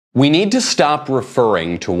We need to stop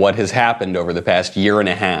referring to what has happened over the past year and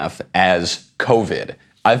a half as COVID.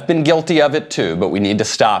 I've been guilty of it too, but we need to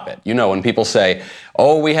stop it. You know, when people say,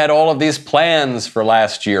 oh, we had all of these plans for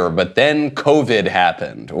last year, but then COVID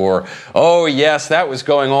happened. Or, oh, yes, that was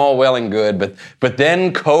going all well and good, but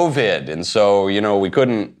then COVID. And so, you know, we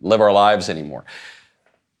couldn't live our lives anymore.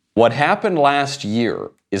 What happened last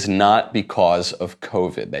year is not because of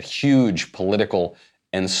COVID, that huge political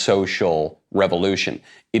and social revolution.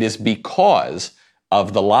 It is because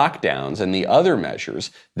of the lockdowns and the other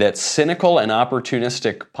measures that cynical and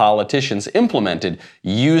opportunistic politicians implemented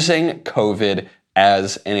using COVID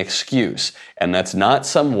as an excuse. And that's not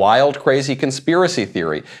some wild, crazy conspiracy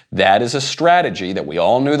theory. That is a strategy that we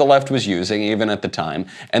all knew the left was using, even at the time,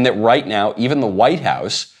 and that right now, even the White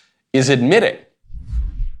House is admitting.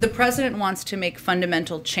 The president wants to make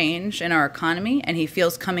fundamental change in our economy, and he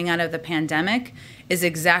feels coming out of the pandemic is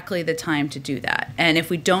exactly the time to do that. And if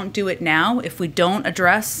we don't do it now, if we don't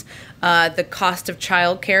address the cost of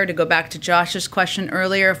childcare, to go back to Josh's question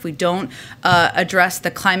earlier, if we don't address the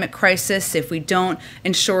climate crisis, if we don't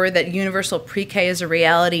ensure that universal pre-K is a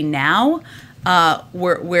reality now,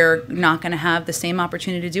 we're not going to have the same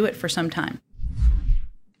opportunity to do it for some time.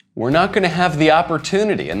 We're not going to have the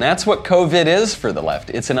opportunity, and that's what COVID is for the left.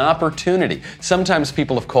 It's an opportunity. Sometimes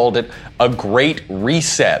people have called it a great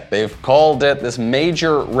reset. They've called it this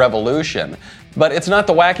major revolution. But it's not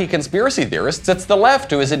the wacky conspiracy theorists, it's the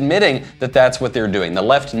left who is admitting that that's what they're doing. The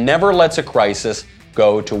left never lets a crisis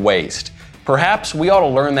go to waste. Perhaps we ought to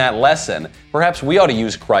learn that lesson. Perhaps we ought to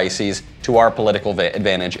use crises to our political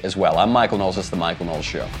advantage as well. I'm Michael Knowles. It's The Michael Knowles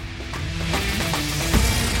Show.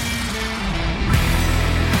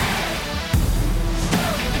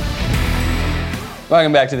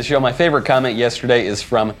 Welcome back to the show. My favorite comment yesterday is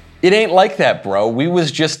from, "It ain't like that, bro. We was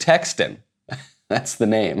just texting." That's the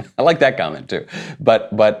name. I like that comment too. But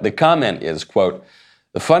the comment is, quote,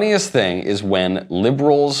 "The funniest thing is when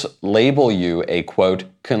liberals label you a, quote,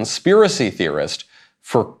 conspiracy theorist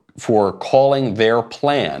for calling their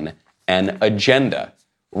plan an agenda."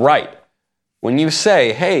 Right. When you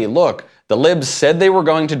say, hey, look, the libs said they were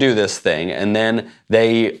going to do this thing, and then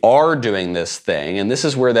they are doing this thing, and this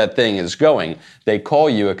is where that thing is going, they call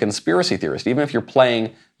you a conspiracy theorist, even if you're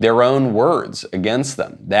playing their own words against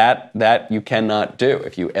them. That you cannot do.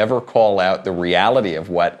 If you ever call out the reality of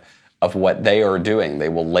what they are doing, they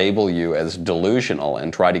will label you as delusional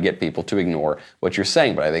and try to get people to ignore what you're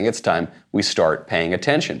saying. But I think it's time we start paying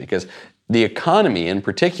attention, because the economy in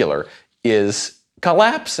particular is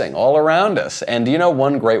collapsing all around us. And do you know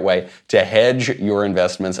one great way to hedge your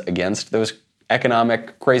investments against those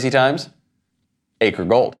economic crazy times? Acre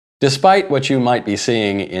Gold. Despite what you might be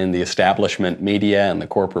seeing in the establishment media and the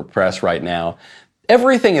corporate press right now,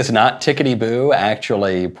 everything is not tickety-boo.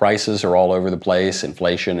 Actually, prices are all over the place.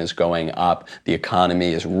 Inflation is going up. The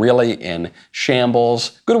economy is really in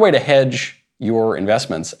shambles. Good way to hedge your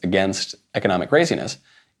investments against economic craziness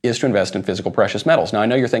is to invest in physical precious metals. Now, I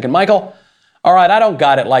know you're thinking, Michael, all right, I don't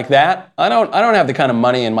got it like that. I don't have the kind of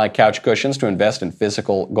money in my couch cushions to invest in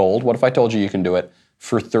physical gold. What if I told you you can do it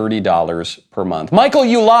for $30 per month? Michael,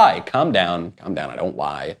 you lie. Calm down, I don't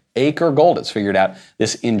lie. Acre Gold has figured out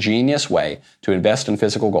this ingenious way to invest in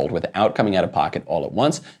physical gold without coming out of pocket all at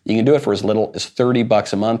once. You can do it for as little as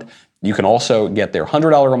 $30 a month. You can also get their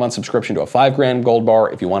 $100 a month subscription to a $5,000 gold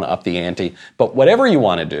bar if you want to up the ante. But whatever you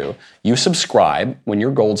want to do, you subscribe. When your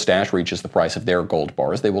gold stash reaches the price of their gold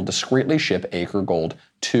bars, they will discreetly ship Acre Gold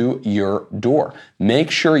to your door. Make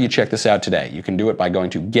sure you check this out today. You can do it by going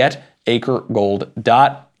to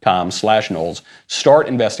getacregold.com/Knowles. Start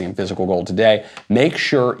investing in physical gold today. Make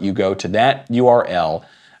sure you go to that URL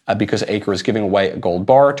because Acre is giving away a gold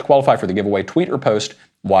bar. To qualify for the giveaway, tweet or post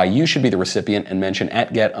why you should be the recipient and mention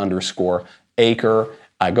 @get_Acre.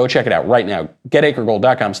 Go check it out right now.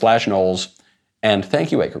 Getacregold.com/Knowles. And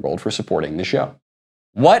thank you, Acre Gold, for supporting the show.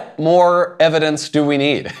 What more evidence do we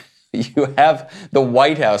need? You have the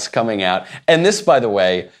White House coming out. And this, by the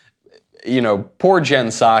way, poor Jen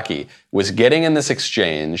Psaki was getting in this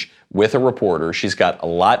exchange with a reporter. She's got a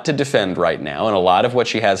lot to defend right now, and a lot of what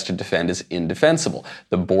she has to defend is indefensible.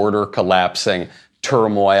 The border collapsing,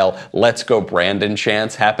 turmoil, let's go Brandon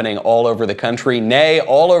chants happening all over the country, nay,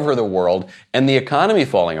 all over the world, and the economy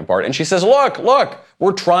falling apart. And she says, look,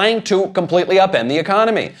 we're trying to completely upend the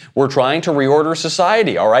economy. We're trying to reorder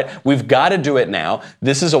society, all right? We've got to do it now.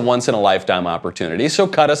 This is a once-in-a-lifetime opportunity, so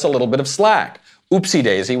cut us a little bit of slack. Oopsie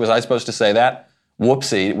daisy, was I supposed to say that?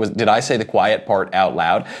 Whoopsie, did I say the quiet part out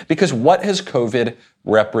loud? Because what has COVID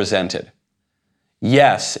represented?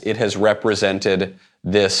 Yes, it has represented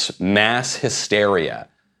this mass hysteria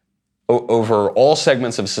over all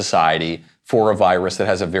segments of society for a virus that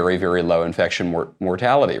has a very, very low infection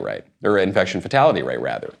mortality rate, or infection fatality rate,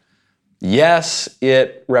 rather. Yes,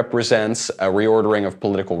 it represents a reordering of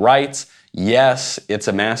political rights. Yes, it's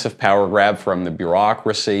a massive power grab from the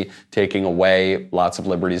bureaucracy, taking away lots of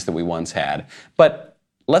liberties that we once had. But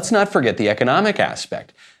let's not forget the economic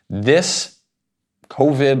aspect. This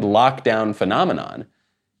COVID lockdown phenomenon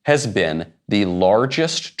has been the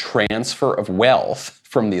largest transfer of wealth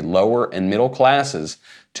from the lower and middle classes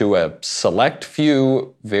to a select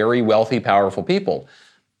few very wealthy, powerful people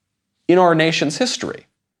in our nation's history.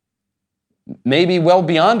 Maybe well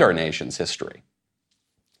beyond our nation's history.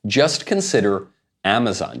 Just consider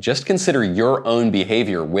Amazon. Just consider your own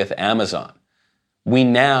behavior with Amazon. We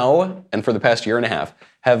now, and for the past year and a half,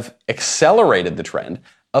 have accelerated the trend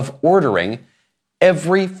of ordering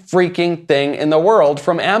every freaking thing in the world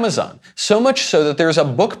from Amazon. So much so that there's a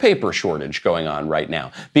book paper shortage going on right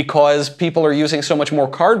now because people are using so much more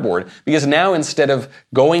cardboard, because now instead of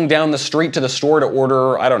going down the street to the store to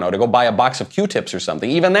order, I don't know, to go buy a box of Q-tips or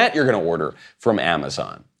something, even that you're going to order from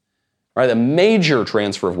Amazon. Right? A major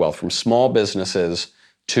transfer of wealth from small businesses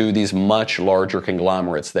to these much larger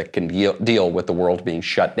conglomerates that can deal with the world being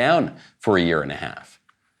shut down for a year and a half.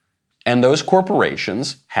 And those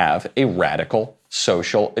corporations have a radical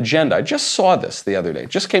social agenda. I just saw this the other day. It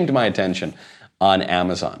just came to my attention on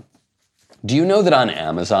Amazon. Do you know that on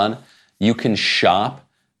Amazon you can shop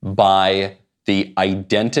by the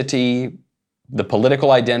identity, the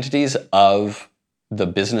political identities of the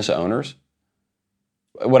business owners?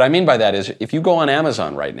 What I mean by that is if you go on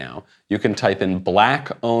Amazon right now, you can type in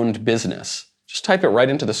black-owned business. Just type it right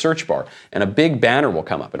into the search bar, and a big banner will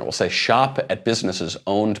come up, and it will say, shop at businesses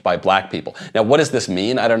owned by black people. Now, what does this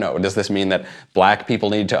mean? I don't know. Does this mean that black people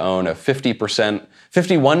need to own a 50%,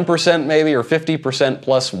 51% maybe, or 50%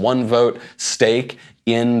 plus one vote stake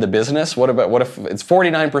in the business? What if it's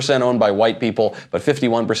 49% owned by white people, but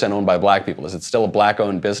 51% owned by black people? Is it still a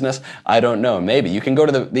black-owned business? I don't know. Maybe. You can go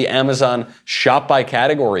to the Amazon shop by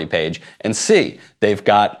category page and see. They've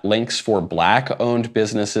got links for black-owned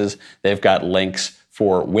businesses. They've got links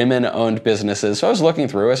for women-owned businesses. So I was looking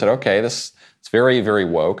through. I said, okay, it's very, very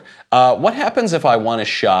woke. What happens if I want to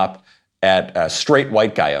shop at straight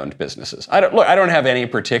white guy-owned businesses? I don't have any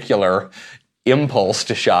particular impulse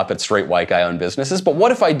to shop at straight white guy-owned businesses, but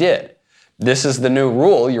what if I did? This is the new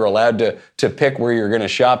rule. You're allowed to pick where you're going to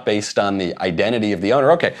shop based on the identity of the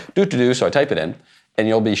owner. Okay, so I type it in, and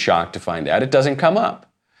you'll be shocked to find out it doesn't come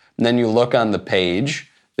up. And then you look on the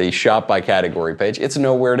page, the shop by category page, it's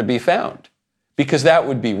nowhere to be found, because that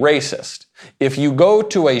would be racist. If you go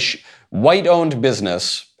to a white-owned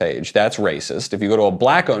business page, that's racist. If you go to a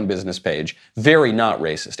black-owned business page, very not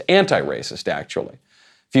racist, anti-racist actually.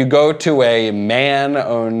 If you go to a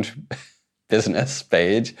man-owned business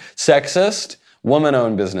page, sexist.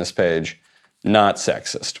 Woman-owned business page, not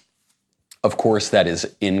sexist. Of course, that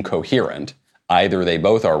is incoherent. Either they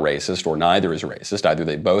both are racist or neither is racist. Either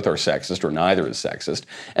they both are sexist or neither is sexist.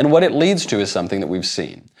 And what it leads to is something that we've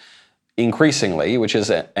seen increasingly, which is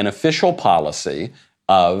an official policy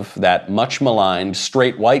of that much maligned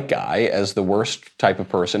straight white guy as the worst type of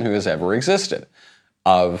person who has ever existed,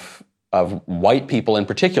 of white people in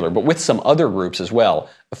particular, but with some other groups as well,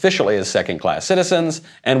 officially as second-class citizens,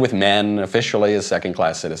 and with men officially as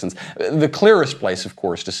second-class citizens. The clearest place, of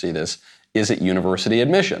course, to see this is at university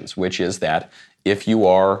admissions, which is that if you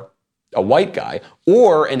are a white guy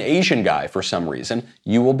or an Asian guy for some reason,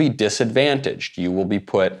 you will be disadvantaged. You will be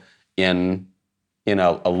put in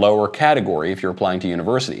a lower category if you're applying to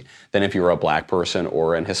university than if you're a black person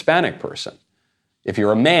or an Hispanic person. If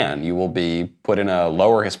you're a man, you will be put in a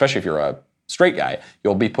lower, especially if you're a straight guy,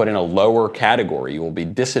 you'll be put in a lower category. You will be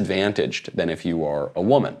disadvantaged than if you are a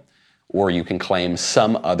woman, or you can claim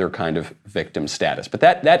some other kind of victim status. But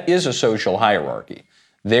that is a social hierarchy.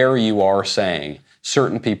 There you are saying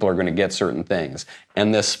certain people are going to get certain things.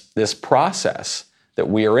 And this process that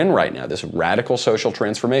we are in right now, this radical social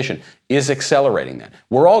transformation, is accelerating that.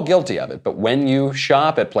 We're all guilty of it, but when you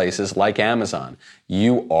shop at places like Amazon,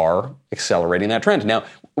 you are accelerating that trend. Now,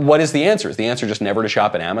 what is the answer? Is the answer just never to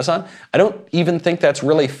shop at Amazon? I don't even think that's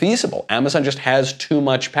really feasible. Amazon just has too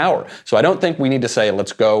much power. So I don't think we need to say,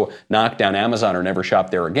 let's go knock down Amazon or never shop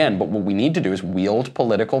there again. But what we need to do is wield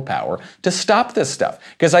political power to stop this stuff.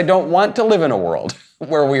 Because I don't want to live in a world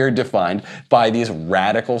where we are defined by these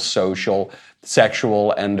radical social,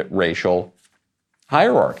 sexual, and racial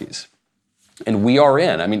hierarchies. And we are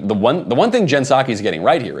in. I mean, the one thing Jen Psaki is getting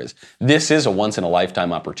right here is this is a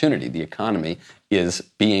once-in-a-lifetime opportunity. The economy is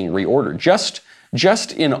being reordered.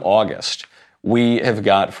 Just in August, we have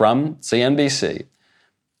got from CNBC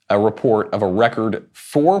a report of a record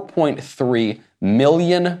 4.3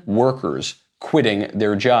 million workers quitting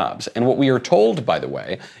their jobs. And what we are told, by the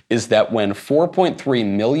way, is that when 4.3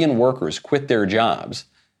 million workers quit their jobs,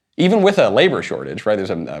 even with a labor shortage, right?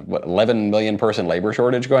 There's a 11 million person labor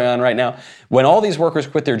shortage going on right now. When all these workers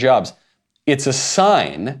quit their jobs, it's a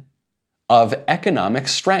sign of economic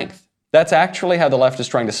strength. That's actually how the left is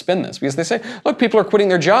trying to spin this, because they say, look, people are quitting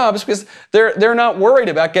their jobs because they're not worried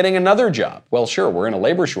about getting another job. Well, sure, we're in a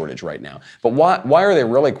labor shortage right now, but why are they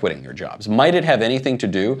really quitting their jobs? Might it have anything to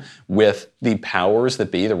do with the powers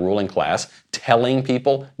that be, the ruling class, telling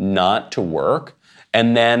people not to work,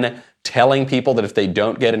 and then telling people that if they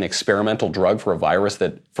don't get an experimental drug for a virus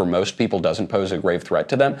that for most people doesn't pose a grave threat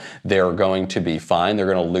to them, they're going to be fine,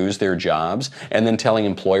 they're going to lose their jobs, and then telling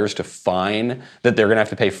employers that they're going to have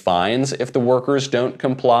to pay fines if the workers don't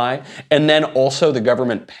comply, and then also the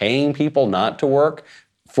government paying people not to work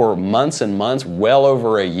for months and months, well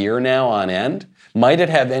over a year now on end? Might it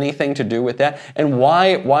have anything to do with that? And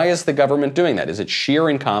why is the government doing that? Is it sheer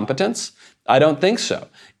incompetence? I don't think so.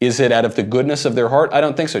 Is it out of the goodness of their heart? I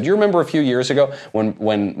don't think so. Do you remember a few years ago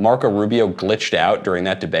when Marco Rubio glitched out during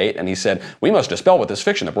that debate and he said, we must dispel with this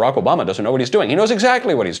fiction that Barack Obama doesn't know what he's doing. He knows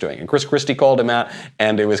exactly what he's doing. And Chris Christie called him out,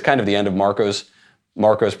 and it was kind of the end of Marco's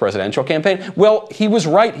presidential campaign. Well, he was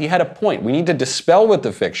right. He had a point. We need to dispel with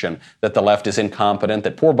the fiction that the left is incompetent,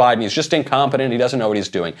 that poor Biden is just incompetent, he doesn't know what he's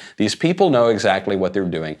doing. These people know exactly what they're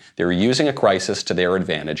doing. They're using a crisis to their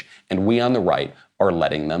advantage, and we on the right are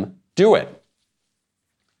letting them do it.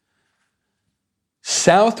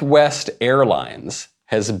 Southwest Airlines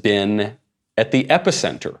has been at the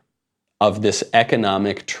epicenter of this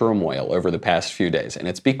economic turmoil over the past few days. And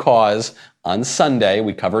it's because on Sunday,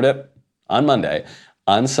 we covered it on Monday,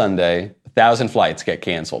 on Sunday, 1,000 flights get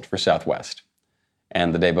canceled for Southwest.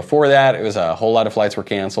 And the day before that, it was a whole lot of flights were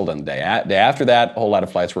canceled. And the day after that, a whole lot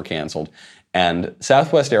of flights were canceled. And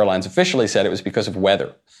Southwest Airlines officially said it was because of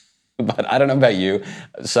weather. But I don't know about you.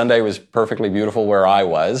 Sunday was perfectly beautiful where I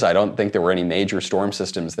was. I don't think there were any major storm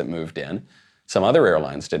systems that moved in. Some other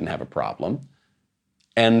airlines didn't have a problem.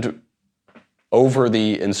 And over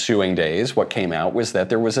the ensuing days, what came out was that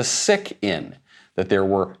there was a sick-in, that there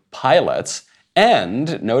were pilots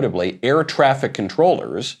and, notably, air traffic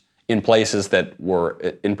controllers in places that were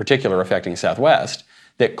in particular affecting Southwest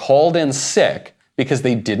that called in sick because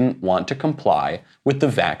they didn't want to comply with the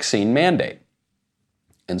vaccine mandate.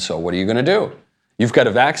 And so what are you going to do? You've got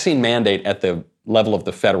a vaccine mandate at the level of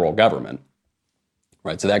the federal government,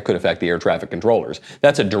 right? So that could affect the air traffic controllers.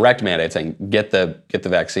 That's a direct mandate saying get the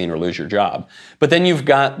vaccine or lose your job. But then you've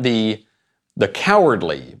got the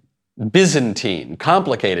cowardly, Byzantine,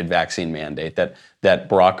 complicated vaccine mandate that Joe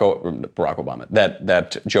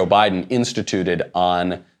Biden instituted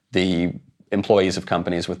on the employees of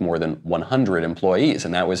companies with more than 100 employees.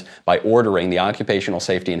 And that was by ordering the Occupational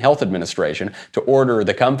Safety and Health Administration to order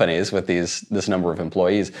the companies with this number of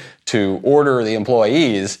employees to order the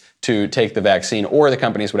employees to take the vaccine, or the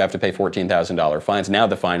companies would have to pay $14,000 fines. Now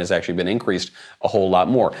the fine has actually been increased a whole lot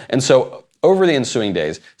more. And so over the ensuing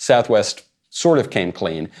days, Southwest sort of came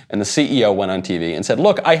clean, and the CEO went on TV and said,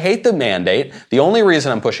 look, I hate the mandate. The only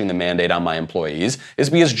reason I'm pushing the mandate on my employees is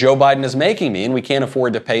because Joe Biden is making me, and we can't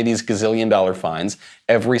afford to pay these gazillion-dollar fines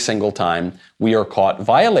every single time we are caught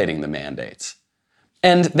violating the mandates.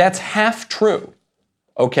 And that's half true,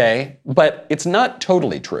 okay? But it's not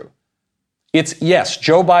totally true. It's, yes,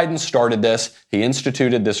 Joe Biden started this, he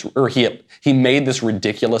instituted this, or he made this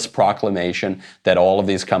ridiculous proclamation that all of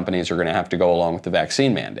these companies are going to have to go along with the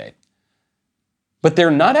vaccine mandate. But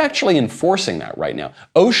they're not actually enforcing that right now.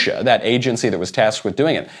 OSHA, that agency that was tasked with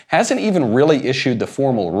doing it, hasn't even really issued the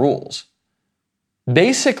formal rules.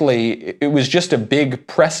 Basically, it was just a big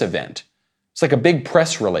press event. It's like a big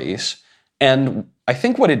press release. And I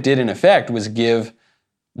think what it did in effect was give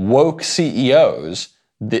woke CEOs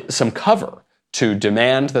some cover to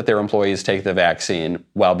demand that their employees take the vaccine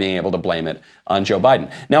while being able to blame it on Joe Biden.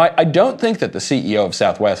 Now, I don't think that the CEO of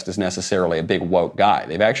Southwest is necessarily a big woke guy.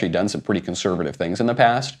 They've actually done some pretty conservative things in the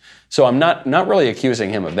past, so I'm not really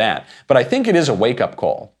accusing him of that. But I think it is a wake-up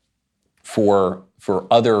call for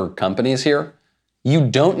other companies here. You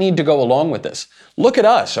don't need to go along with this. Look at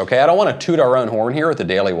us, okay? I don't want to toot our own horn here at the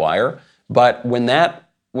Daily Wire, but when that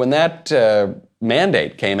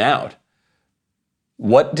mandate came out,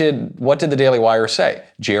 what did the Daily Wire say?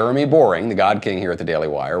 Jeremy Boring, the God King here at the Daily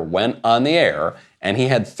Wire, went on the air and he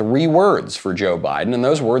had 3 words for Joe Biden, and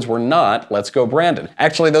those words were not, let's go Brandon.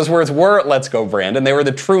 Actually, those words were, let's go Brandon. They were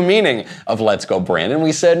the true meaning of let's go Brandon.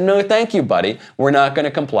 We said, no, thank you, buddy. We're not going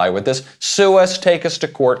to comply with this. Sue us, take us to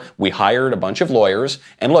court. We hired a bunch of lawyers.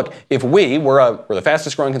 And look, if we're the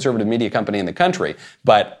fastest growing conservative media company in the country,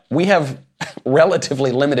 but we have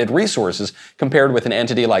relatively limited resources compared with an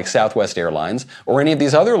entity like Southwest Airlines or any of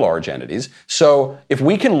these other large entities. So if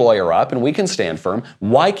we can lawyer up and we can stand firm,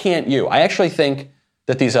 why can't you? I actually think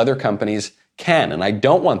that these other companies can, and I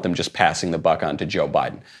don't want them just passing the buck on to Joe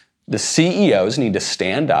Biden. The CEOs need to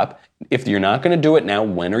stand up. If you're not going to do it now,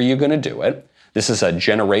 when are you going to do it? This is a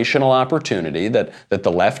generational opportunity that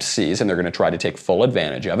the left sees, and they're going to try to take full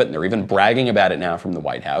advantage of it, and they're even bragging about it now from the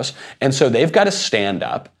White House. And so they've got to stand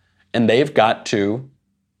up, and they've got to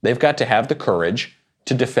have the courage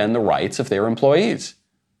to defend the rights of their employees.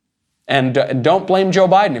 And don't blame Joe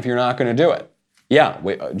Biden if you're not going to do it. Yeah,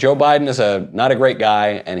 Joe Biden is not a great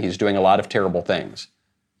guy, and he's doing a lot of terrible things.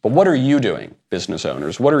 But what are you doing, business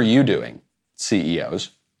owners? What are you doing,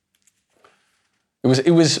 CEOs?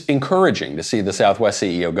 It was encouraging to see the Southwest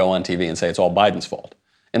CEO go on TV and say it's all Biden's fault,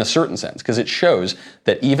 in a certain sense, because it shows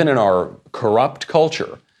that even in our corrupt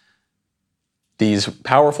culture, these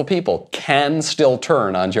powerful people can still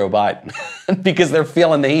turn on Joe Biden because they're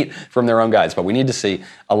feeling the heat from their own guys. But we need to see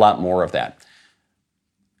a lot more of that.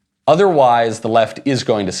 Otherwise, the left is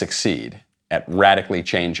going to succeed at radically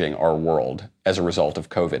changing our world as a result of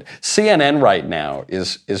COVID. CNN right now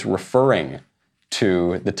is referring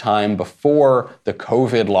to the time before the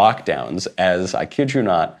COVID lockdowns as, I kid you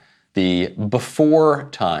not, the before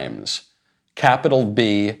times, capital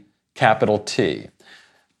B, capital T.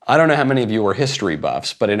 I don't know how many of you are history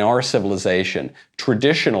buffs, but in our civilization,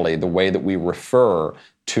 traditionally, the way that we refer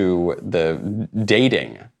to the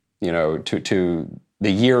dating, to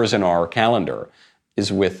the years in our calendar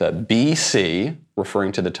is with a BC,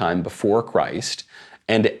 referring to the time before Christ,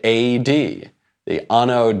 and AD, the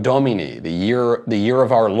Anno Domini, the year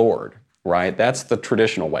of our Lord, right? That's the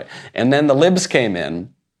traditional way. And then the libs came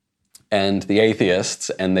in, and the atheists,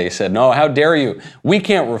 and they said, no, how dare you? We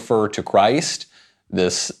can't refer to Christ, the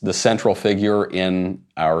central figure in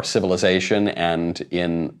our civilization and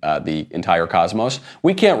in the entire cosmos.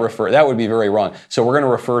 We can't refer, that would be very wrong. So we're going to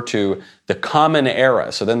refer to the Common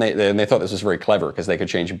Era. So then they thought this was very clever because they could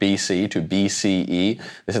change BC to BCE.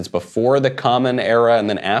 This is before the Common Era and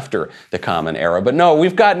then after the Common Era. But no,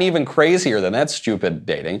 we've gotten even crazier than that stupid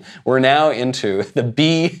dating. We're now into the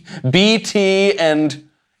BT and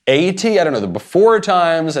AT, I don't know, the before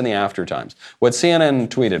times and the after times. What CNN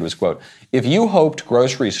tweeted was, quote, if you hoped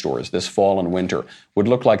grocery stores this fall and winter would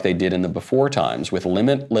look like they did in the before times with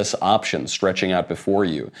limitless options stretching out before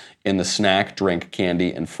you in the snack, drink,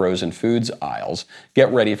 candy, and frozen foods aisles,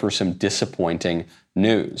 get ready for some disappointing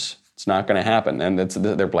news. It's not going to happen. And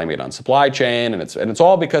they're blaming it on supply chain, and it's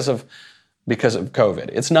all because of COVID.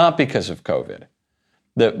 It's not because of COVID.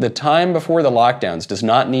 The time before the lockdowns does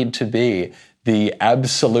not need to be the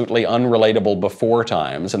absolutely unrelatable before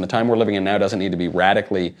times, and the time we're living in now doesn't need to be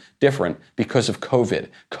radically different because of COVID.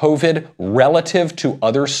 COVID, relative to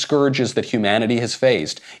other scourges that humanity has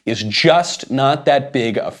faced, is just not that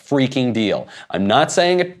big a freaking deal. I'm not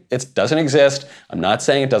saying it doesn't exist. I'm not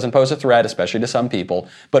saying it doesn't pose a threat, especially to some people,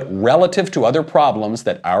 but relative to other problems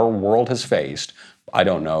that our world has faced, I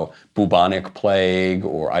don't know, bubonic plague,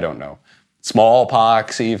 or I don't know,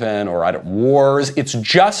 smallpox even, or wars, it's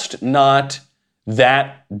just not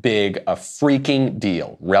that big a freaking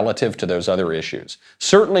deal relative to those other issues.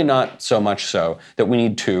 Certainly not so much so that we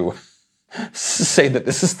need to say that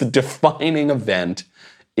this is the defining event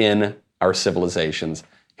in our civilization's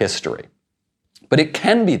history. But it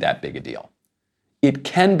can be that big a deal. It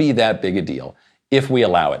can be that big a deal if we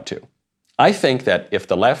allow it to. I think that if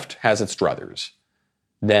the left has its druthers,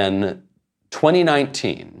 then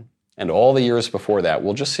 2019 and all the years before that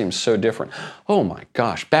will just seem so different. Oh my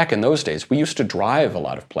gosh, back in those days, we used to drive a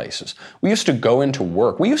lot of places. We used to go into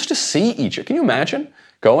work. We used to see each other. Can you imagine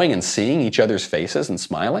going and seeing each other's faces and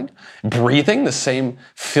smiling? Breathing the same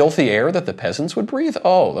filthy air that the peasants would breathe?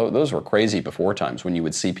 Oh, those were crazy before times when you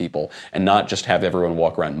would see people and not just have everyone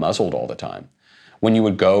walk around muzzled all the time. When you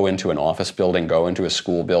would go into an office building, go into a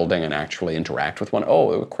school building and actually interact with one.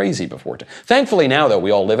 Oh, it was crazy before. Thankfully now, though,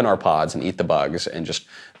 we all live in our pods and eat the bugs and just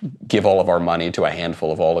give all of our money to a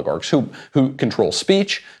handful of oligarchs who control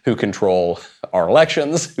speech, who control our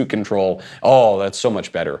elections, who control, that's so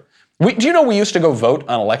much better. Do you know we used to go vote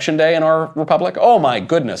on election day in our republic? Oh my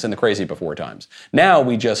goodness, in the crazy before times. Now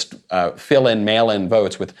we just fill in mail-in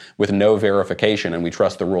votes with no verification, and we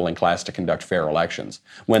trust the ruling class to conduct fair elections.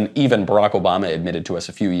 When even Barack Obama admitted to us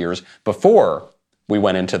a few years before we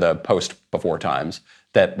went into the post-before times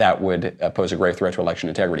that would pose a grave threat to election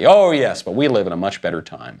integrity. Oh yes, but we live in a much better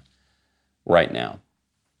time right now.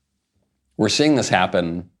 We're seeing this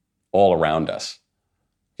happen all around us.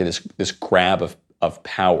 This grab of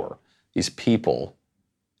power. These people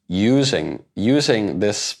using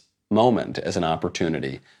this moment as an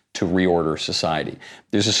opportunity to reorder society.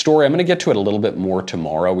 There's a story, I'm going to get to it a little bit more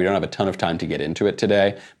tomorrow. We don't have a ton of time to get into it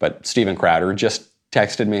today, but Steven Crowder just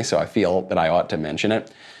texted me, so I feel that I ought to mention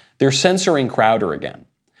it. They're censoring Crowder again.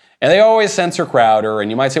 And they always censor Crowder,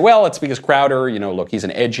 and you might say, well, it's because Crowder, look, he's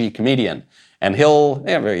an edgy comedian. And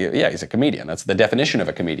he's a comedian. That's the definition of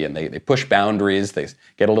a comedian. They push boundaries, they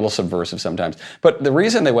get a little subversive sometimes. But the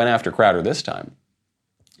reason they went after Crowder this time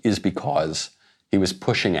is because he was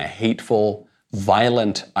pushing a hateful,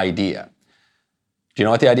 violent idea. Do you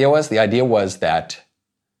know what the idea was? The idea was that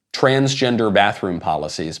transgender bathroom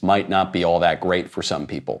policies might not be all that great for some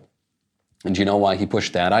people. And do you know why he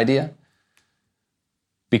pushed that idea?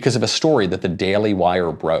 Because of a story that the Daily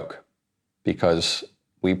Wire broke. Because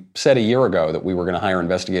we said a year ago that we were going to hire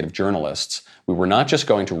investigative journalists. We were not just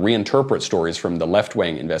going to reinterpret stories from the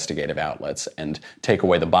left-wing investigative outlets and take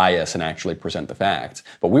away the bias and actually present the facts,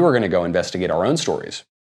 but we were going to go investigate our own stories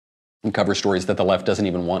and cover stories that the left doesn't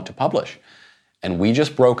even want to publish. And we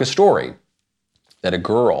just broke a story that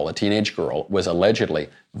a teenage girl, was allegedly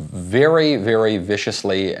very, very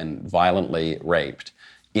viciously and violently raped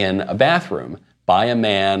in a bathroom by a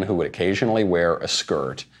man who would occasionally wear a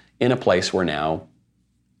skirt in a place where now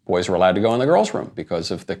boys were allowed to go in the girls' room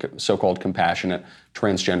because of the so-called compassionate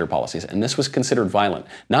transgender policies. And this was considered violent,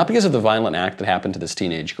 not because of the violent act that happened to this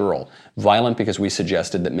teenage girl, violent because we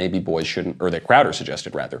suggested that maybe boys shouldn't, or that Crowder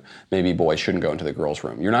suggested rather, maybe boys shouldn't go into the girls'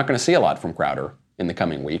 room. You're not going to see a lot from Crowder in the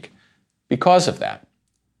coming week because of that.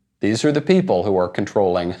 These are the people who are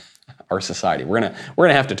controlling our society. We're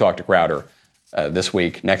gonna have to talk to Crowder this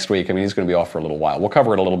week, next week. I mean, he's going to be off for a little while. We'll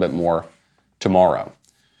cover it a little bit more tomorrow.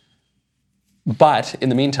 But in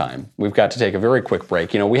the meantime, we've got to take a very quick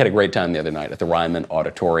break. We had a great time the other night at the Ryman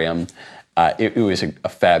Auditorium. It was a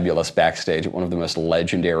fabulous backstage at one of the most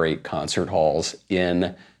legendary concert halls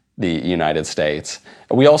in the United States.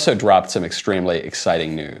 We also dropped some extremely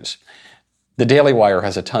exciting news. The Daily Wire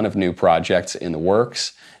has a ton of new projects in the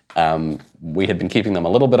works. We had been keeping them a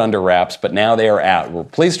little bit under wraps, but now they are out. We're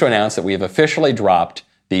pleased to announce that we have officially dropped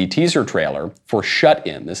the teaser trailer for Shut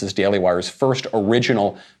In. This is Daily Wire's first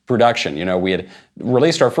original production. We had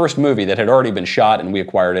released our first movie that had already been shot, and we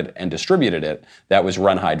acquired it and distributed it. That was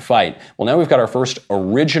Run, Hide, Fight. Well, now we've got our first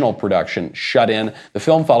original production, Shut In. The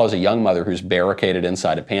film follows a young mother who's barricaded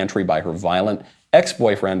inside a pantry by her violent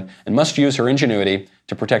ex-boyfriend and must use her ingenuity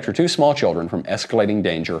to protect her two small children from escalating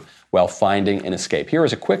danger while finding an escape. Here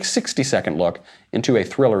is a quick 60-second look into a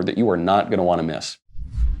thriller that you are not going to want to miss.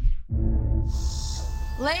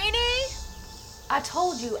 Lainey? I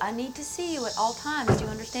told you I need to see you at all times. Do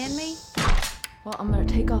you understand me? Well, I'm gonna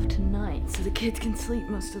take off tonight so the kids can sleep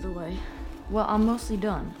most of the way. Well, I'm mostly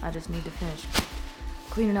done. I just need to finish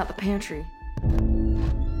cleaning out the pantry.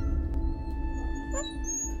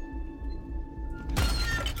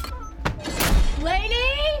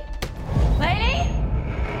 Lainey? Lainey?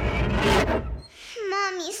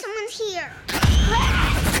 Mommy, someone's here.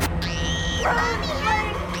 Run!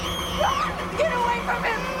 Get away from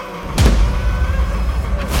him!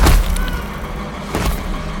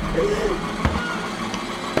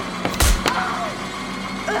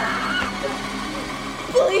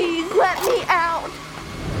 Please let me out.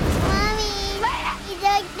 Mommy, you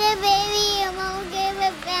took the baby and won't give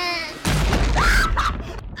it back.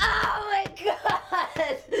 Oh my god!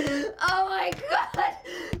 Oh my god!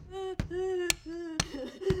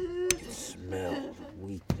 Smell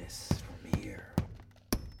weakness from here.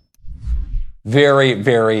 Very,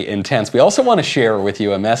 very intense. We also want to share with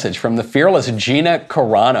you a message from the fearless Gina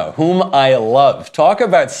Carano, whom I love. Talk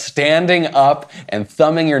about standing up and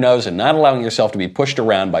thumbing your nose and not allowing yourself to be pushed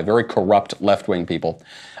around by very corrupt left-wing people.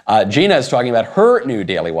 Gina is talking about her new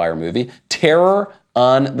Daily Wire movie, Terror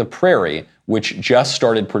on the Prairie, which just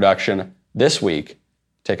started production this week.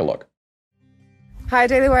 Take a look. Hi,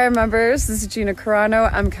 Daily Wire members. This is Gina Carano.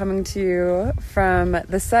 I'm coming to you from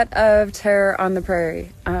the set of Terror on the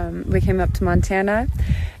Prairie. We came up to Montana,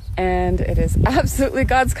 and it is absolutely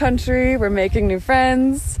God's country. We're making new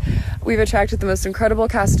friends. We've attracted the most incredible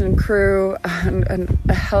cast and crew, and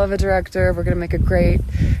a hell of a director. We're going to make a great,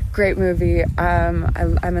 great movie. I'm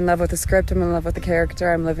in love with the script. I'm in love with the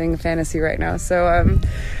character. I'm living fantasy right now. So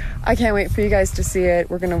I can't wait for you guys to see it.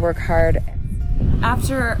 We're going to work hard.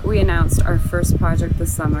 After we announced our first project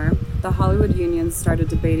this summer, the Hollywood unions started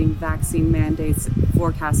debating vaccine mandates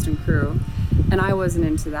for cast and crew, and I wasn't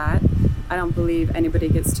into that. I don't believe anybody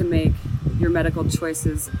gets to make your medical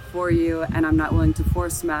choices for you, and I'm not willing to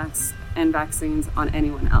force masks and vaccines on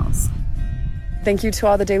anyone else. Thank you to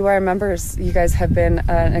all the Daily Wire members. You guys have been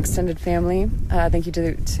an extended family. Thank you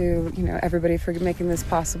to everybody for making this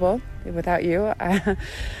possible. Without you,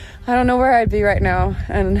 I don't know where I'd be right now.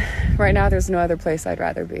 And right now there's no other place I'd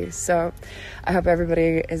rather be. So I hope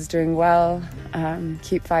everybody is doing well.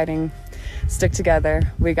 Keep fighting. Stick together.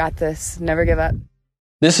 We got this. Never give up.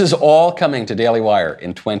 This is all coming to Daily Wire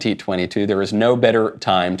in 2022. There is no better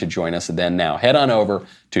time to join us than now. Head on over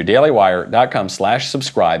to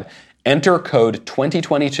dailywire.com/subscribe. Enter code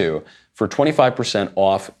 2022 for 25%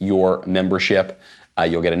 off your membership.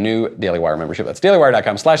 You'll get a new Daily Wire membership. That's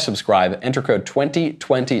dailywire.com/subscribe. Enter code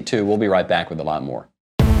 2022. We'll be right back with a lot more.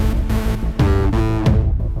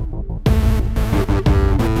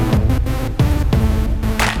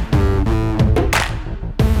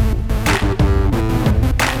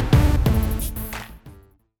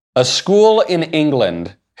 A school in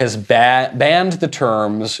England has banned the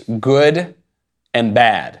terms good and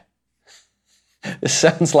bad. This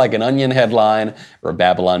sounds like an Onion headline or a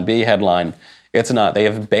Babylon Bee headline. It's not. They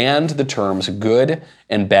have banned the terms good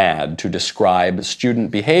and bad to describe student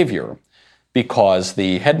behavior because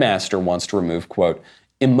the headmaster wants to remove, quote,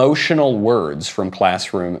 emotional words from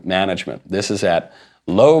classroom management. This is at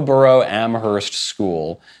Loughborough Amherst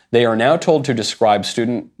School. They are now told to describe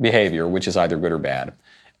student behavior, which is either good or bad,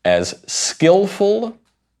 as skillful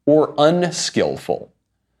or unskillful.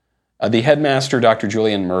 The headmaster, Dr.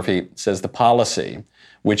 Julian Murphy, says the policy,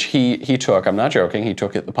 which he took, I'm not joking, he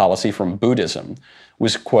took the policy from Buddhism,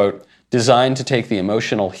 was, quote, designed to take the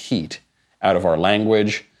emotional heat out of our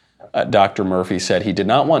language. Dr. Murphy said he did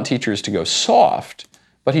not want teachers to go soft,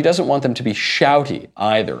 but he doesn't want them to be shouty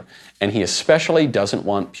either. And he especially doesn't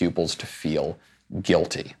want pupils to feel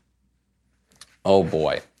guilty. Oh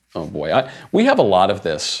boy. Oh boy, we have a lot of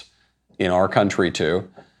this in our country too.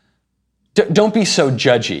 Don't be so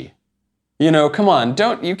judgy. You know, come on,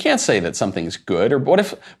 you can't say that something's good. Or what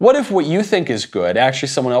if what you think is good actually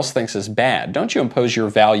someone else thinks is bad? Don't you impose your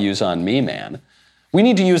values on me, man. We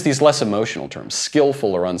need to use these less emotional terms,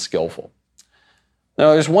 skillful or unskillful.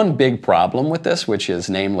 Now, there's one big problem with this, which is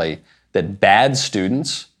namely that bad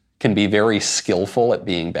students can be very skillful at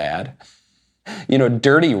being bad. You know,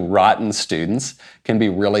 dirty, rotten students can be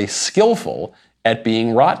really skillful at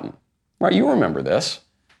being rotten. Right? You remember this.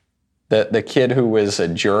 The kid who was a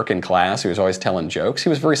jerk in class, who was always telling jokes, he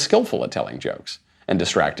was very skillful at telling jokes and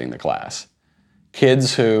distracting the class.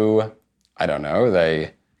 Kids who, I don't know,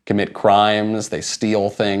 they commit crimes, they steal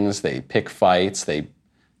things, they pick fights, they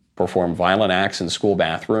perform violent acts in school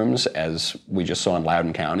bathrooms, as we just saw in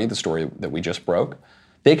Loudoun County, the story that we just broke.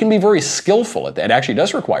 They can be very skillful at that. It actually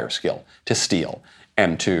does require skill to steal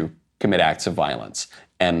and to commit acts of violence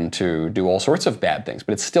and to do all sorts of bad things,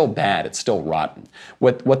 but it's still bad, it's still rotten.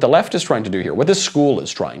 What the left is trying to do here, what this school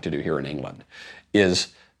is trying to do here in England, is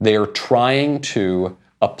they're trying to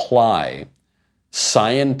apply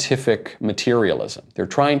scientific materialism. They're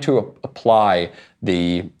trying to apply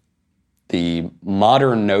the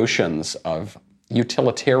modern notions of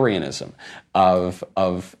utilitarianism, of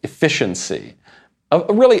efficiency,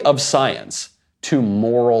 really of science, to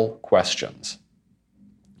moral questions.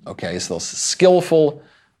 Okay, so skillful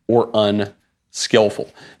or unskillful,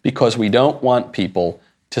 because we don't want people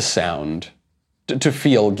to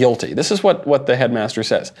feel guilty. This is what the headmaster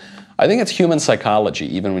says. I think it's human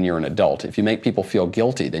psychology, even when you're an adult. If you make people feel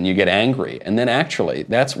guilty, then you get angry. And then actually,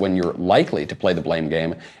 that's when you're likely to play the blame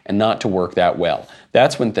game and not to work that well.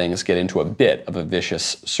 That's when things get into a bit of a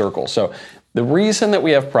vicious circle. So the reason that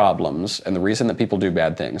we have problems and the reason that people do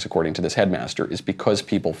bad things, according to this headmaster, is because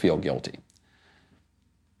people feel guilty.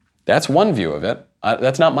 That's one view of it.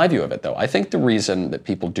 That's not my view of it, though. I think the reason that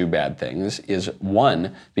people do bad things is,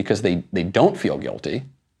 one, because they don't feel guilty,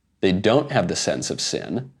 they don't have the sense of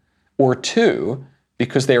sin, or two,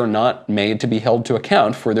 because they are not made to be held to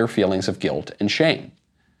account for their feelings of guilt and shame.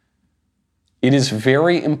 It is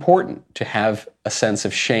very important to have a sense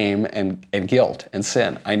of shame and guilt and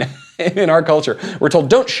sin. I know in our culture, we're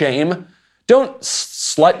told, don't shame, don't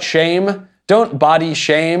slut shame, don't body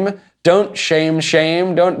shame, don't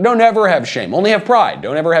shame, don't ever have shame. Only have pride,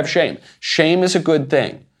 don't ever have shame. Shame is a good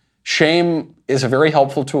thing. Shame is a very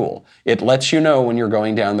helpful tool. It lets you know when you're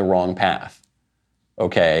going down the wrong path.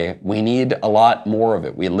 Okay, we need a lot more of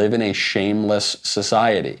it. We live in a shameless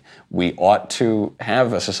society. We ought to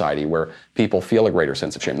have a society where people feel a greater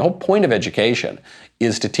sense of shame. The whole point of education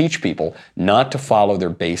is to teach people not to follow their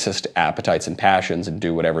basest appetites and passions and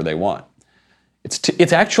do whatever they want.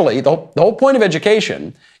 It's actually, the whole point of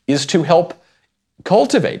education is to help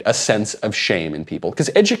cultivate a sense of shame in people. Because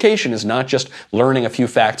education is not just learning a few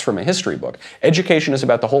facts from a history book. Education is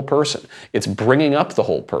about the whole person. It's bringing up the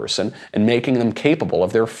whole person and making them capable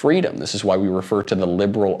of their freedom. This is why we refer to the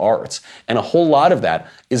liberal arts. And a whole lot of that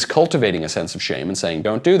is cultivating a sense of shame and saying,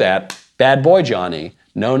 don't do that. Bad boy, Johnny.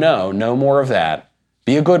 No more of that.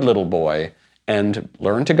 Be a good little boy and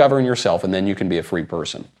learn to govern yourself, and then you can be a free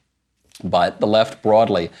person. But the left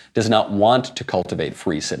broadly does not want to cultivate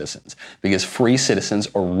free citizens because free citizens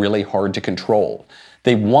are really hard to control.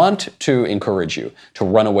 They want to encourage you to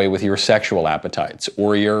run away with your sexual appetites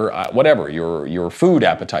or your your food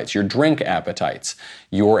appetites, your drink appetites,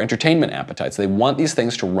 your entertainment appetites. They want these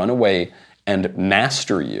things to run away and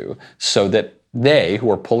master you so that they, who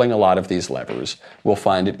are pulling a lot of these levers, will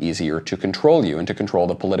find it easier to control you and to control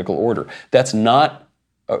the political order. That's not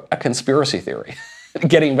a conspiracy theory.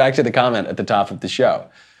 Getting back to the comment at the top of the show.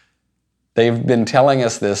 They've been telling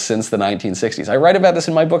us this since the 1960s. I write about this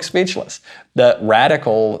in my book, Speechless. The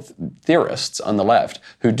radical theorists on the left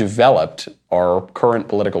who developed our current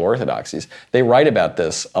political orthodoxies, they write about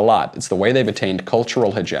this a lot. It's the way they've attained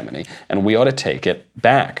cultural hegemony, and we ought to take it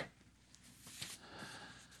back.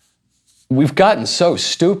 We've gotten so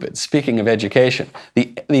stupid, speaking of education.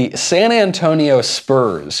 The San Antonio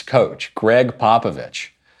Spurs coach, Greg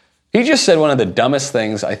Popovich, he just said one of the dumbest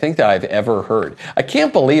things I think that I've ever heard. I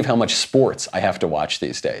can't believe how much sports I have to watch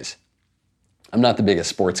these days. I'm not the biggest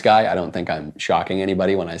sports guy. I don't think I'm shocking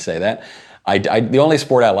anybody when I say that. The only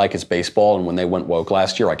sport I like is baseball, and when they went woke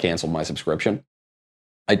last year, I canceled my subscription.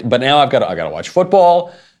 But now I've got to watch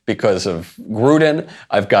football because of Gruden.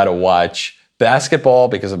 I've got to watch basketball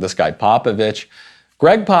because of this guy Popovich.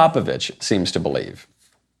 Greg Popovich seems to believe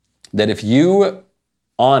that if you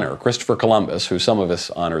honor Christopher Columbus, who some of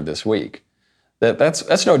us honored this week,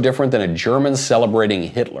 that's no different than a German celebrating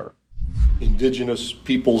Hitler. Indigenous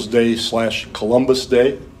Peoples Day / Columbus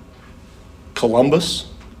Day. Columbus,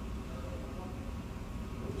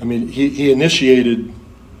 I mean, he initiated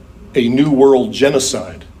a New World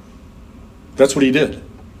genocide. That's what he did.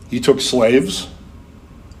 He took slaves,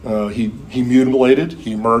 he mutilated,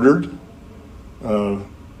 he murdered,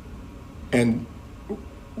 and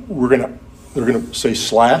they're going to say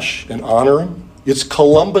slash and honor him. It's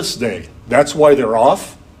Columbus Day. That's why they're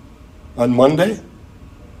off on Monday.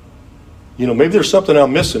 You know, maybe there's something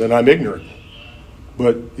I'm missing and I'm ignorant,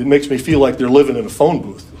 but it makes me feel like they're living in a phone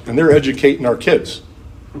booth and they're educating our kids.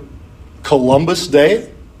 Columbus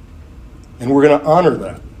Day, and we're going to honor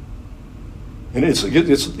that. And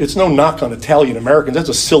it's no knock on Italian Americans. That's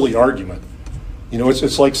a silly argument. You know,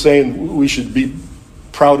 it's like saying we should be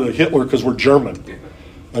proud of Hitler because we're German.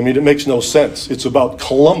 I mean, it makes no sense. It's about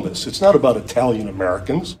Columbus. It's not about Italian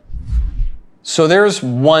Americans. So there's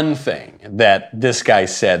one thing that this guy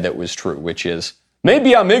said that was true, which is,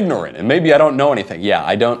 maybe I'm ignorant and maybe I don't know anything. Yeah,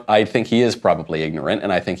 I think he is probably ignorant,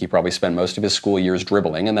 and I think he probably spent most of his school years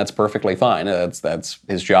dribbling, and that's perfectly fine. That's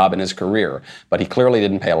his job and his career. But he clearly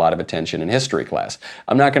didn't pay a lot of attention in history class.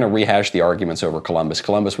 I'm not going to rehash the arguments over Columbus.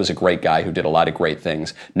 Columbus was a great guy who did a lot of great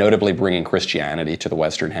things, notably bringing Christianity to the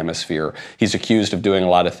Western Hemisphere. He's accused of doing a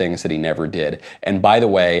lot of things that he never did. And by the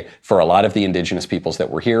way, for a lot of the indigenous peoples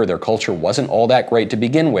that were here, their culture wasn't all that great to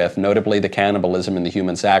begin with, notably the cannibalism and the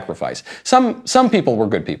human sacrifice. Some people were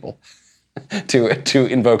good people, to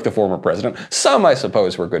invoke the former president. Some, I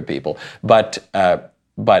suppose, were good people, but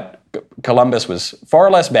Columbus was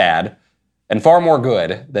far less bad and far more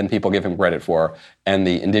good than people give him credit for, and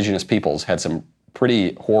the indigenous peoples had some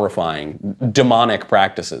pretty horrifying, demonic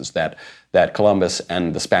practices that Columbus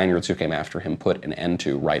and the Spaniards who came after him put an end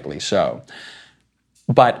to, rightly so.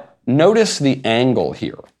 But notice the angle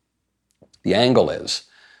here. The angle is,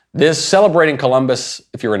 this celebrating Columbus,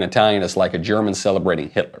 if you're an Italian, is like a German celebrating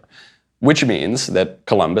Hitler, which means that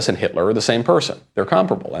Columbus and Hitler are the same person. They're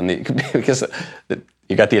comparable. And because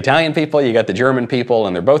you got the Italian people, you got the German people,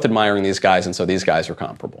 and they're both admiring these guys, and so these guys are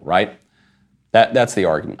comparable, right? That's the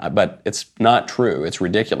argument. But it's not true. It's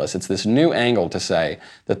ridiculous. It's this new angle to say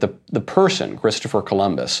that the person, Christopher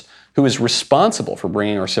Columbus, who is responsible for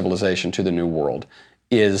bringing our civilization to the New World,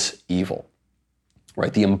 is evil.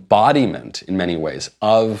 Right, the embodiment, in many ways,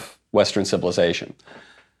 of Western civilization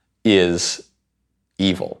is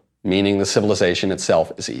evil, meaning the civilization itself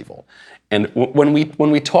is evil. And when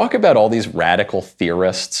we talk about all these radical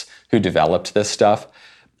theorists who developed this stuff,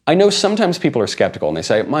 I know sometimes people are skeptical and they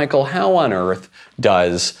say, Michael, how on earth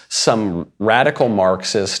does some radical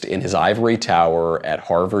Marxist in his ivory tower at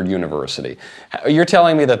Harvard University, you're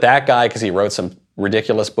telling me that guy, because he wrote some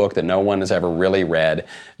ridiculous book that no one has ever really read,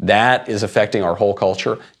 that is affecting our whole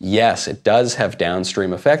culture? Yes, it does have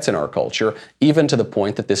downstream effects in our culture, even to the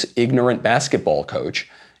point that this ignorant basketball coach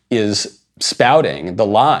is spouting the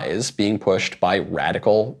lies being pushed by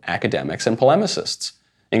radical academics and polemicists,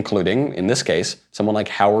 including, in this case, someone like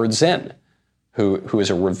Howard Zinn, who is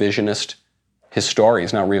a revisionist historian.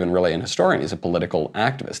 He's not even really an historian, he's a political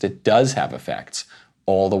activist. It does have effects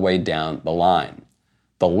all the way down the line.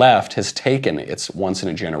 the left has taken its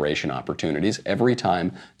once-in-a-generation opportunities every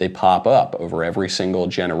time they pop up over every single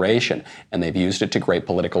generation, and they've used it to great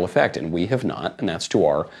political effect, and we have not, and that's to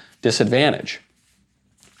our disadvantage.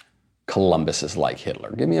 Columbus is like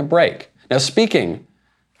Hitler. Give me a break. Now, speaking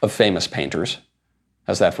of famous painters,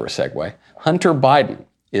 how's that for a segue? Hunter Biden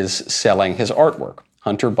is selling his artwork.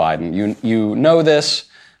 Hunter Biden, you know this.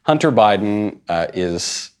 Hunter Biden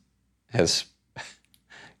has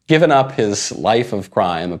given up his life of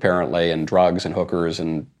crime, apparently, and drugs and hookers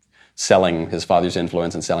and selling his father's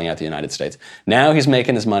influence and selling out the United States. Now he's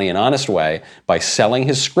making his money an honest way by selling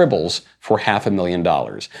his scribbles for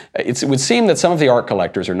 $500,000. It would seem that some of the art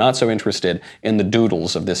collectors are not so interested in the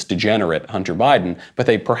doodles of this degenerate Hunter Biden, but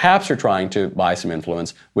they perhaps are trying to buy some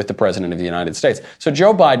influence with the President of the United States. So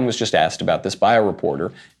Joe Biden was just asked about this by a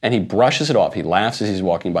reporter, and he brushes it off. He laughs as he's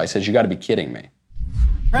walking by, says, "You got to be kidding me."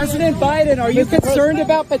 President Biden, are you concerned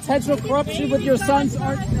about potential corruption with your son's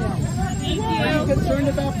art? Are you concerned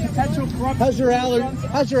about potential corruption? How's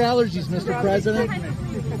your allergies, Mr. President?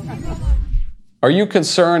 Are you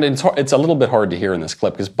concerned? It's a little bit hard to hear in this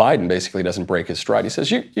clip because Biden basically doesn't break his stride. He says,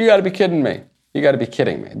 you got to be kidding me. You got to be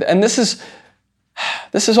kidding me. And this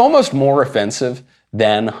is almost more offensive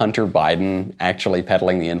than Hunter Biden actually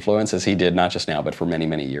peddling the influence, as he did not just now, but for many,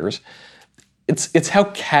 many years. It's how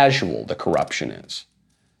casual the corruption is.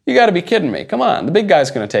 You got to be kidding me. Come on. The big guy's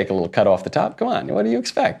going to take a little cut off the top. Come on. What do you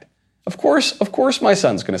expect? Of course my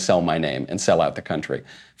son's going to sell my name and sell out the country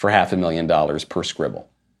for $500,000 per scribble.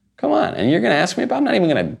 Come on. And you're going to ask me about it? I'm not even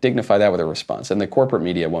going to dignify that with a response. And the corporate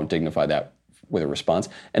media won't dignify that with a response.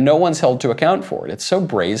 And no one's held to account for it. It's so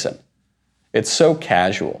brazen. It's so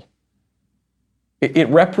casual. It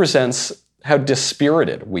represents how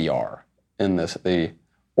dispirited we are in the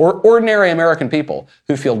ordinary American people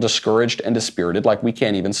who feel discouraged and dispirited, like we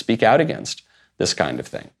can't even speak out against this kind of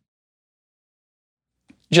thing.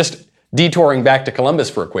 Just detouring back to Columbus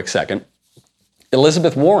for a quick second,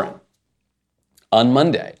 Elizabeth Warren on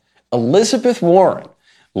Monday. Elizabeth Warren,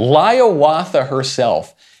 Hiawatha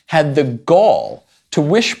herself, had the gall to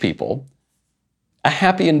wish people a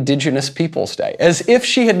happy Indigenous Peoples Day, as if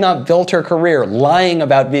she had not built her career lying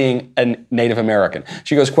about being a Native American.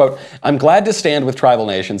 She goes, quote, "I'm glad to stand with tribal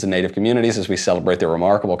nations and Native communities as we celebrate their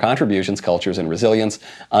remarkable contributions, cultures, and resilience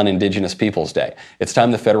on Indigenous Peoples Day. It's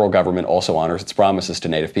time the federal government also honors its promises to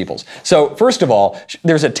Native peoples." So, first of all,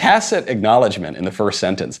 there's a tacit acknowledgement in the first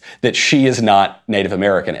sentence that she is not Native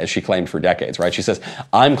American, as she claimed for decades, right? She says,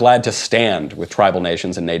 "I'm glad to stand with tribal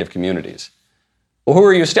nations and Native communities." Well, who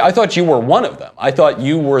are you? I thought you were one of them. I thought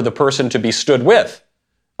you were the person to be stood with.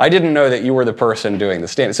 I didn't know that you were the person doing the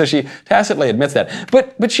standing. So she tacitly admits that.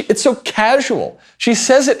 But it's so casual. She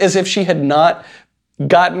says it as if she had not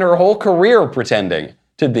gotten her whole career pretending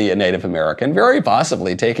to be a Native American, very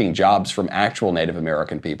possibly taking jobs from actual Native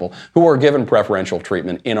American people who are given preferential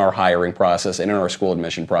treatment in our hiring process and in our school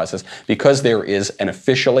admission process because there is an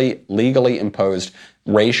officially, legally imposed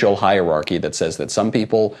racial hierarchy that says that some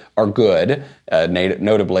people are good,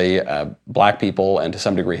 notably black people and to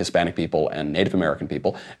some degree Hispanic people and Native American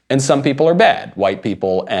people, and some people are bad, white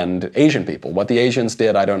people and Asian people. What the Asians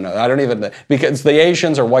did, I don't know. Because the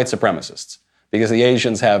Asians are white supremacists. Because the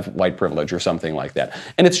Asians have white privilege or something like that.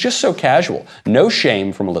 And it's just so casual. No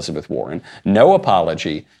shame from Elizabeth Warren, no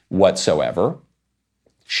apology whatsoever.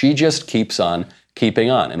 She just keeps on keeping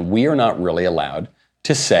on. And we are not really allowed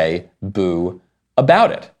to say boo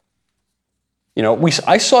about it. You know,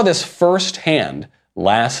 I saw this firsthand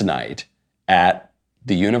last night at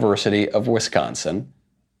the University of Wisconsin,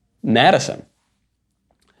 Madison.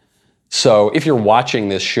 So if you're watching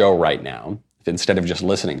this show right now, instead of just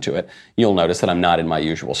listening to it, you'll notice that I'm not in my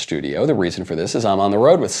usual studio. The reason for this is I'm on the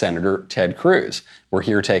road with Senator Ted Cruz. We're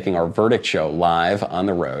here taking our Verdict show live on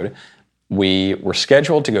the road. We were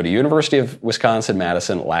scheduled to go to University of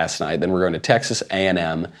Wisconsin-Madison last night. Then we're going to Texas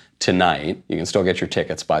A&M tonight. You can still get your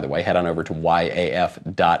tickets, by the way. Head on over to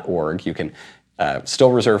yaf.org. You can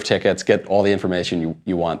still reserve tickets, get all the information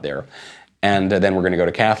you want there. And then we're going to go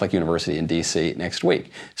to Catholic University in D.C. next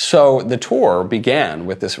week. So the tour began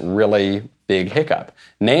with this really big hiccup.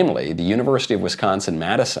 Namely, the University of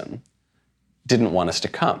Wisconsin-Madison didn't want us to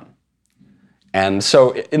come. And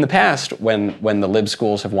so in the past, when the lib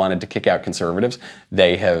schools have wanted to kick out conservatives,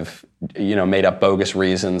 they have made up bogus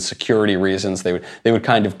reasons, security reasons. They would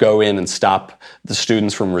kind of go in and stop the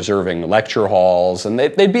students from reserving lecture halls, and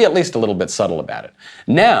they'd be at least a little bit subtle about it.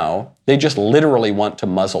 Now, they just literally want to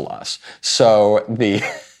muzzle us. So the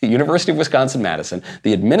University of Wisconsin-Madison,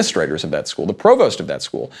 the administrators of that school, the provost of that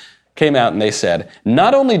school, came out and they said,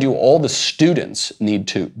 not only do all the students need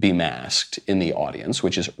to be masked in the audience,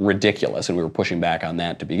 which is ridiculous, and we were pushing back on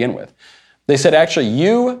that to begin with, They said, actually,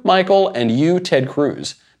 you, Michael, and you, Ted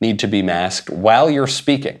Cruz, need to be masked while you're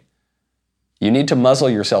speaking. You need to muzzle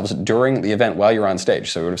yourselves during the event while you're on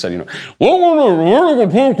stage. So we would have said, and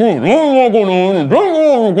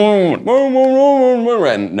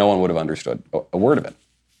no one would have understood a word of it.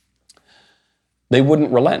 They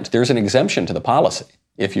wouldn't relent. There's an exemption to the policy.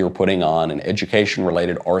 If you're putting on an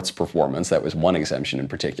education-related arts performance, that was one exemption in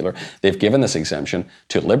particular. They've given this exemption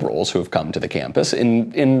to liberals who have come to the campus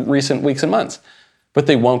in recent weeks and months. But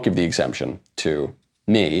they won't give the exemption to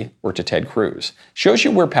me or to Ted Cruz. Shows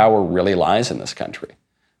you where power really lies in this country.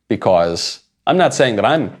 Because I'm not saying that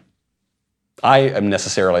I am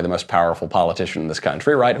necessarily the most powerful politician in this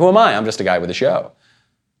country, right? Who am I? I'm just a guy with a show.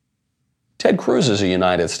 Ted Cruz is a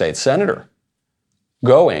United States Senator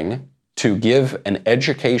going to give an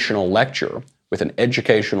educational lecture with an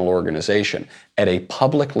educational organization at a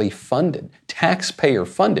publicly funded,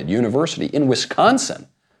 taxpayer-funded university in Wisconsin.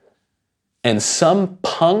 And some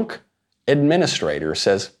punk administrator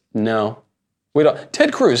says, no, we don't.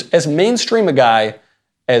 Ted Cruz, as mainstream a guy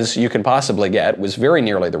as you can possibly get, was very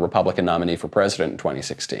nearly the Republican nominee for president in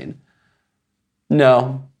 2016.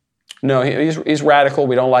 No, he's radical.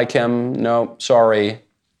 We don't like him. No, sorry,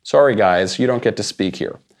 guys, you don't get to speak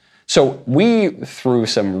here. So we, through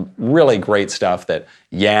some really great stuff that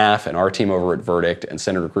Yaf and our team over at Verdict and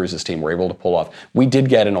Senator Cruz's team were able to pull off, we did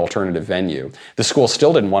get an alternative venue. The school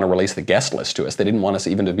still didn't want to release the guest list to us. They didn't want us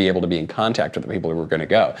even to be able to be in contact with the people who were going to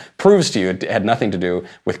go. Proves to you it had nothing to do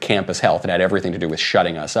with campus health. It had everything to do with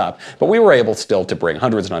shutting us up. But we were able still to bring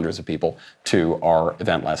hundreds and hundreds of people to our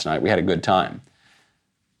event last night. We had a good time.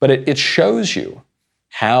 But it shows you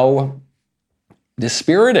how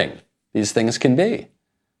dispiriting these things can be,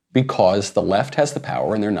 because the left has the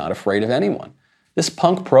power and they're not afraid of anyone. This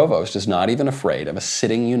punk provost is not even afraid of a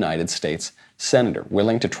sitting United States senator,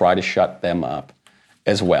 willing to try to shut them up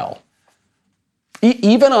as well.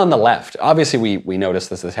 Even on the left, obviously we notice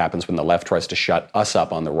this happens when the left tries to shut us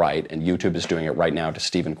up on the right, and YouTube is doing it right now to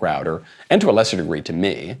Steven Crowder, and to a lesser degree to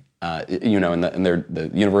me, and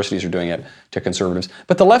the universities are doing it to conservatives.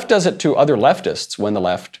 But the left does it to other leftists when the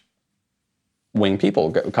left-wing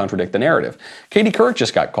people contradict the narrative. Katie Couric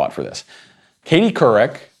just got caught for this. Katie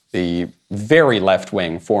Couric, the very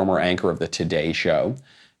left-wing former anchor of the Today Show,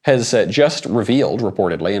 has just revealed,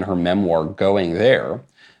 reportedly, in her memoir, Going There,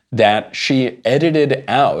 that she edited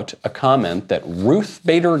out a comment that Ruth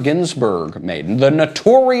Bader Ginsburg made, the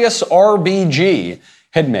notorious RBG,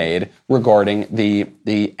 had made regarding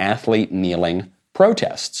the athlete kneeling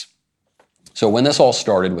protests. So when this all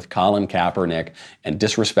started with Colin Kaepernick and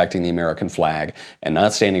disrespecting the American flag and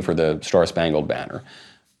not standing for the Star-Spangled Banner,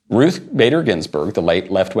 Ruth Bader Ginsburg, the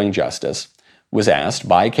late left-wing justice, was asked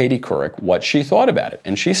by Katie Couric what she thought about it.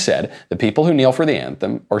 And she said, the people who kneel for the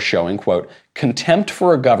anthem are showing, quote, contempt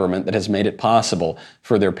for a government that has made it possible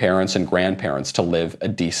for their parents and grandparents to live a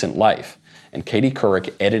decent life. And Katie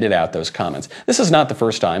Couric edited out those comments. This is not the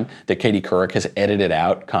first time that Katie Couric has edited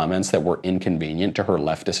out comments that were inconvenient to her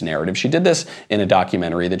leftist narrative. She did this in a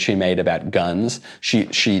documentary that she made about guns.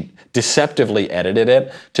 She deceptively edited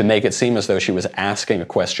it to make it seem as though she was asking a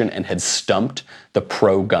question and had stumped the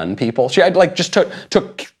pro-gun people. She just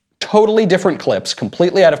took totally different clips,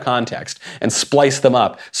 completely out of context, and spliced them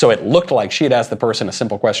up so it looked like she had asked the person a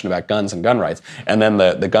simple question about guns and gun rights, and then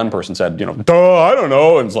the gun person said, duh, I don't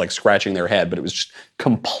know, and was like scratching their head, but it was just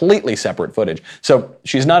completely separate footage. So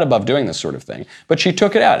she's not above doing this sort of thing, but she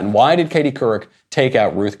took it out. And why did Katie Couric take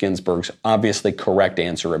out Ruth Ginsburg's obviously correct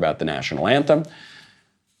answer about the national anthem?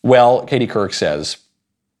 Well, Katie Couric says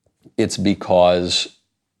it's because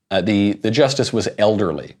the justice was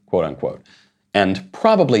elderly, quote unquote, and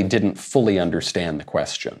probably didn't fully understand the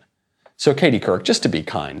question. So Katie Couric, just to be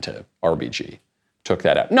kind to RBG, took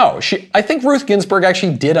that out. No, I think Ruth Ginsburg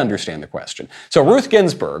actually did understand the question. So Ruth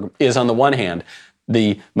Ginsburg is, on the one hand,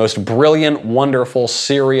 the most brilliant, wonderful,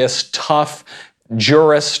 serious, tough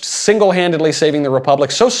jurist, single-handedly saving the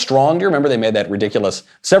republic, so strong. Do you remember they made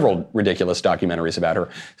several ridiculous documentaries about her,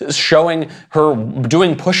 showing her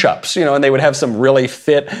doing push-ups, and they would have some really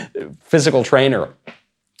fit physical trainer.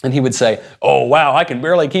 And he would say, oh, wow, I can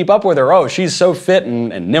barely keep up with her. Oh, she's so fit and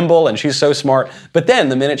nimble, and she's so smart. But then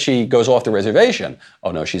the minute she goes off the reservation, oh,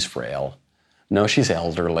 no, she's frail. No, she's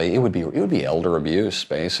elderly. It would be elder abuse,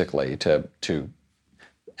 basically, to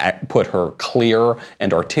put her clear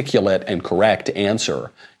and articulate and correct answer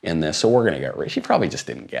in this. So we're going to get rid. She probably just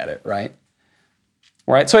didn't get it, right?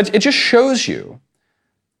 Right? So it just shows you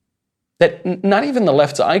that not even the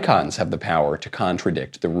left's icons have the power to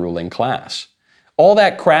contradict the ruling class. All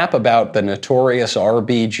that crap about the notorious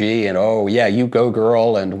RBG and, oh, yeah, you go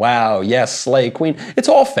girl, and wow, yes, slay queen, it's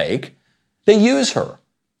all fake. They use her.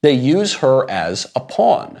 They use her as a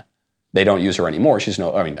pawn. They don't use her anymore.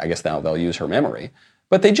 I guess now they'll use her memory.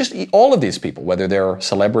 But they just, all of these people, whether they're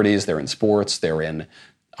celebrities, they're in sports, they're in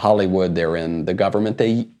Hollywood, they're in the government,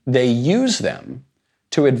 they use them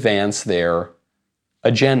to advance their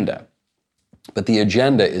agenda. But the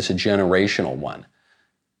agenda is a generational one.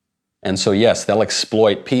 And so, yes, they'll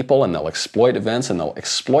exploit people and they'll exploit events and they'll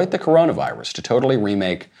exploit the coronavirus to totally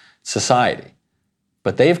remake society.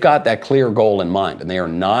 But they've got that clear goal in mind, and they are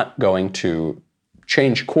not going to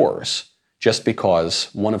change course just because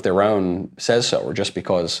one of their own says so, or just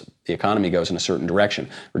because the economy goes in a certain direction,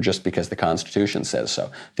 or just because the Constitution says so.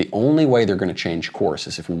 The only way they're going to change course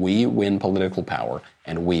is if we win political power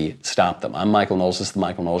and we stop them. I'm Michael Knowles. This is The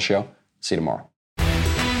Michael Knowles Show. See you tomorrow.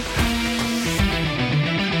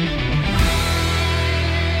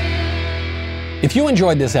 If you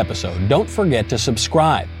enjoyed this episode, don't forget to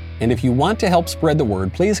subscribe. And if you want to help spread the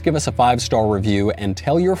word, please give us a 5-star review and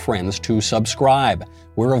tell your friends to subscribe.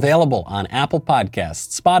 We're available on Apple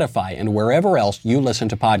Podcasts, Spotify, and wherever else you listen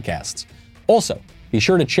to podcasts. Also, be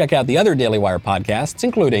sure to check out the other Daily Wire podcasts,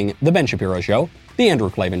 including The Ben Shapiro Show, The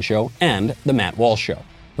Andrew Klavan Show, and The Matt Walsh Show.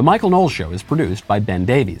 The Michael Knowles Show is produced by Ben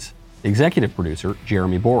Davies. Executive producer,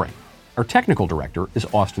 Jeremy Boring. Our technical director is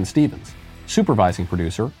Austin Stevens. Supervising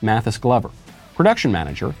producer, Mathis Glover. Production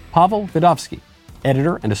manager, Pavel Vidovsky.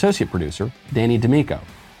 Editor and associate producer, Danny D'Amico.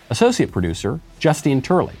 Associate producer, Justine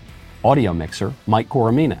Turley. Audio mixer, Mike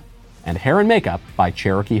Coromina. And hair and makeup by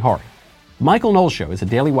Cherokee Hart. The Michael Knowles Show is a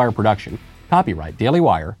Daily Wire production. Copyright Daily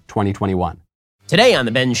Wire 2021. Today on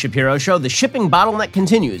The Ben Shapiro Show, the shipping bottleneck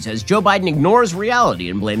continues as Joe Biden ignores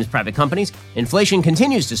reality and blames private companies. Inflation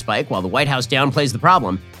continues to spike while the White House downplays the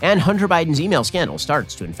problem. And Hunter Biden's email scandal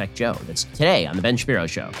starts to infect Joe. That's today on The Ben Shapiro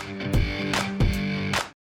Show.